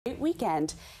Great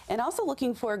weekend, and also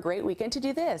looking for a great weekend to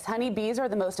do this. Honeybees are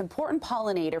the most important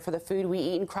pollinator for the food we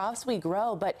eat and crops we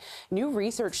grow, but new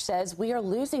research says we are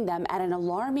losing them at an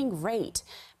alarming rate.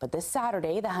 But this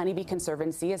Saturday, the Honey Bee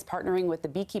Conservancy is partnering with the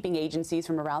beekeeping agencies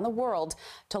from around the world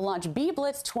to launch Bee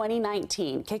Blitz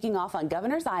 2019, kicking off on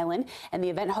Governor's Island, and the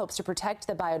event hopes to protect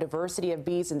the biodiversity of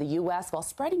bees in the U.S. while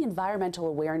spreading environmental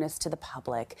awareness to the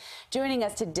public. Joining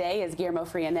us today is Guillermo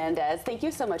Fria Mendes. Thank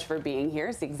you so much for being here.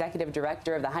 He's the Executive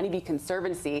Director of the Honey Bee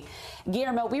Conservancy.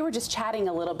 Guillermo, we were just chatting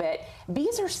a little bit.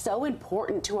 Bees are so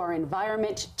important to our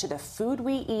environment, to the food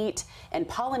we eat, and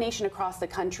pollination across the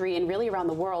country and really around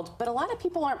the world, but a lot of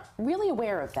people aren't really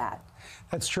aware of that.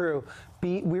 That's true.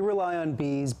 We rely on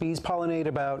bees. Bees pollinate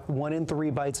about 1 in 3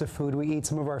 bites of food we eat.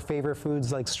 Some of our favorite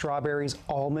foods like strawberries,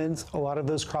 almonds, a lot of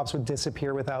those crops would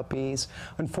disappear without bees.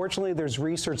 Unfortunately, there's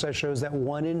research that shows that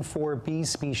 1 in 4 bee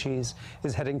species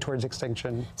is heading towards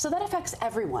extinction. So that affects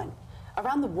everyone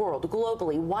around the world,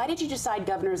 globally. Why did you decide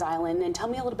Governor's Island? And tell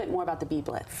me a little bit more about the Bee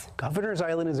Blitz. Governor's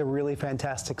Island is a really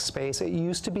fantastic space. It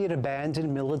used to be an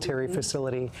abandoned military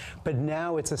facility, but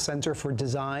now it's a center for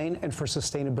design and for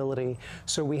sustainability.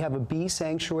 So we have a bee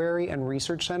sanctuary and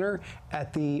research center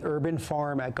at the urban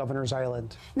farm at Governor's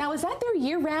Island. Now, is that there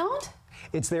year-round?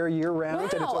 It's there year-round,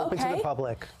 and it's open to the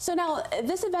public. So now,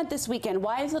 this event this weekend,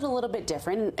 why is it a little bit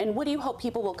different, and what do you hope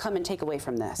people will come and take away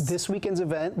from this? This weekend's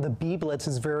event, the Bee Blitz,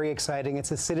 is very exciting.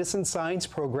 It's a citizen science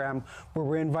program where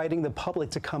we're inviting the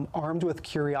public to come armed with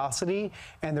curiosity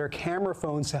and their camera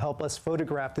phones to help us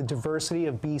photograph the diversity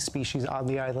of bee species on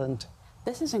the island.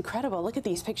 This is incredible. Look at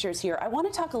these pictures here. I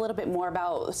want to talk a little bit more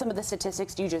about some of the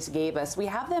statistics you just gave us. We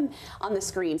have them on the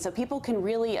screen so people can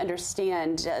really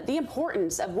understand the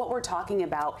importance of what we're talking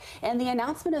about. And the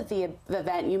announcement of the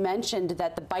event, you mentioned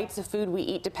that the bites of food we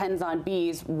eat depends on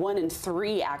bees, 1 in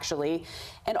 3 actually.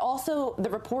 And also the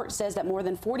report says that more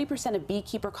than 40% of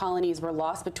beekeeper colonies were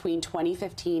lost between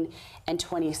 2015 and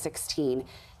 2016.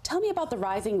 Tell me about the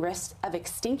rising risk of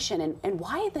extinction and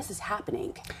why this is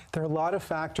happening. There are a lot of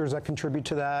factors that contribute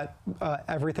to that,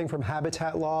 everything from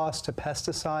habitat loss to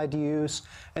pesticide use,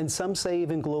 and some say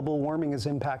even global warming is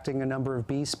impacting a number of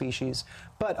bee species.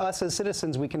 But us as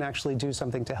citizens, we can actually do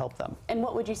something to help them. And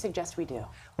what would you suggest we do?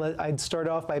 I'd start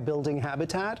off by building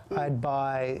habitat. I'd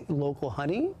buy local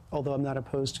honey, although I'm not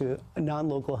opposed to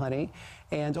non-local honey.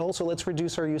 And also, let's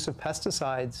reduce our use of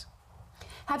pesticides.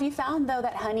 Have you found, though,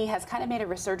 that honey has kind of made a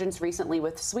resurgence recently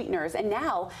with sweeteners, and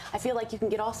now I feel like you can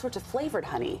get all sorts of flavored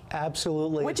honey?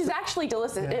 Absolutely. Which is actually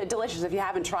delicious if you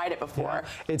haven't tried it before.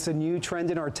 Yeah. It's a new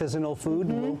trend in artisanal food,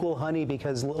 local honey,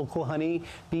 because local honey,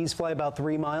 bees fly about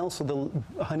 3 miles, so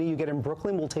the honey you get in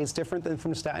Brooklyn will taste different than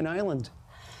from Staten Island.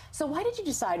 So why did you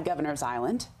decide Governor's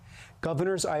Island?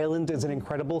 Governor's Island is an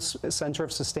incredible center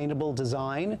of sustainable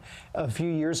design. A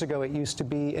few years ago, it used to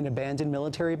be an abandoned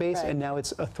military base, and now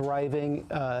it's a thriving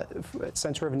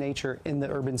center of nature in the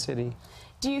urban city.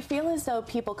 Do you feel as though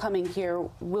people coming here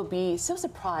will be so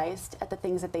surprised at the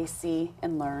things that they see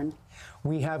and learn?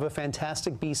 We have a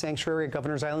fantastic bee sanctuary at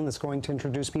Governor's Island that's going to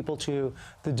introduce people to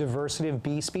the diversity of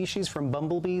bee species, from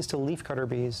bumblebees to leafcutter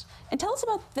bees. And tell us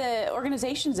about the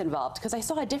organizations involved, because I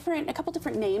saw a couple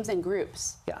different names and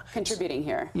groups contributing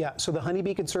here. Yeah, so the Honey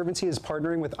Bee Conservancy is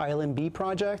partnering with Island Bee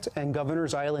Project and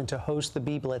Governor's Island to host the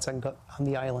Bee Blitz on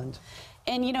the island.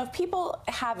 And, you know, if people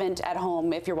haven't at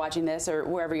home, if you're watching this or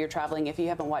wherever you're traveling, if you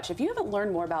haven't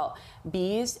learned more about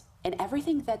bees and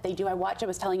everything that they do. I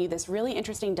was telling you this really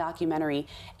interesting documentary,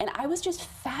 and I was just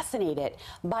fascinated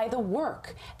by the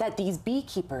work that these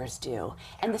beekeepers do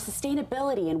and the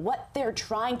sustainability and what they're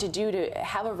trying to do to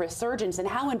have a resurgence and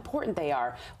how important they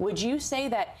are. Would you say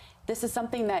that this is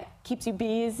something that keeps you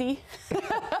busy?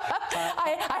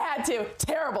 I had to.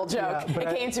 Terrible joke. Yeah,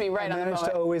 it came to me right on the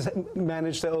moment.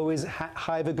 Managed to always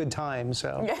hive a good time,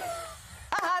 so.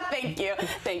 Thank you.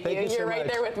 Thank you. You're right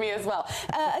there with me as well.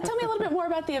 Tell me a little bit more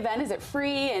about the event. Is it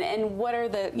free? And what are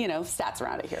the stats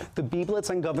around it here? The Bee Blitz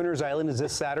on Governor's Island is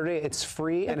this Saturday. It's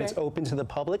free and it's open to the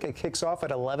public. It kicks off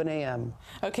at 11 a.m.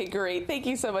 Okay, great. Thank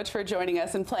you so much for joining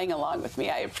us and playing along with me.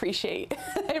 I appreciate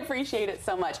it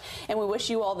so much. And we wish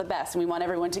you all the best. And we want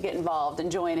everyone to get involved and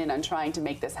join in on trying to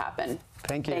make this happen.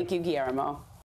 Thank you. Thank you, Guillermo.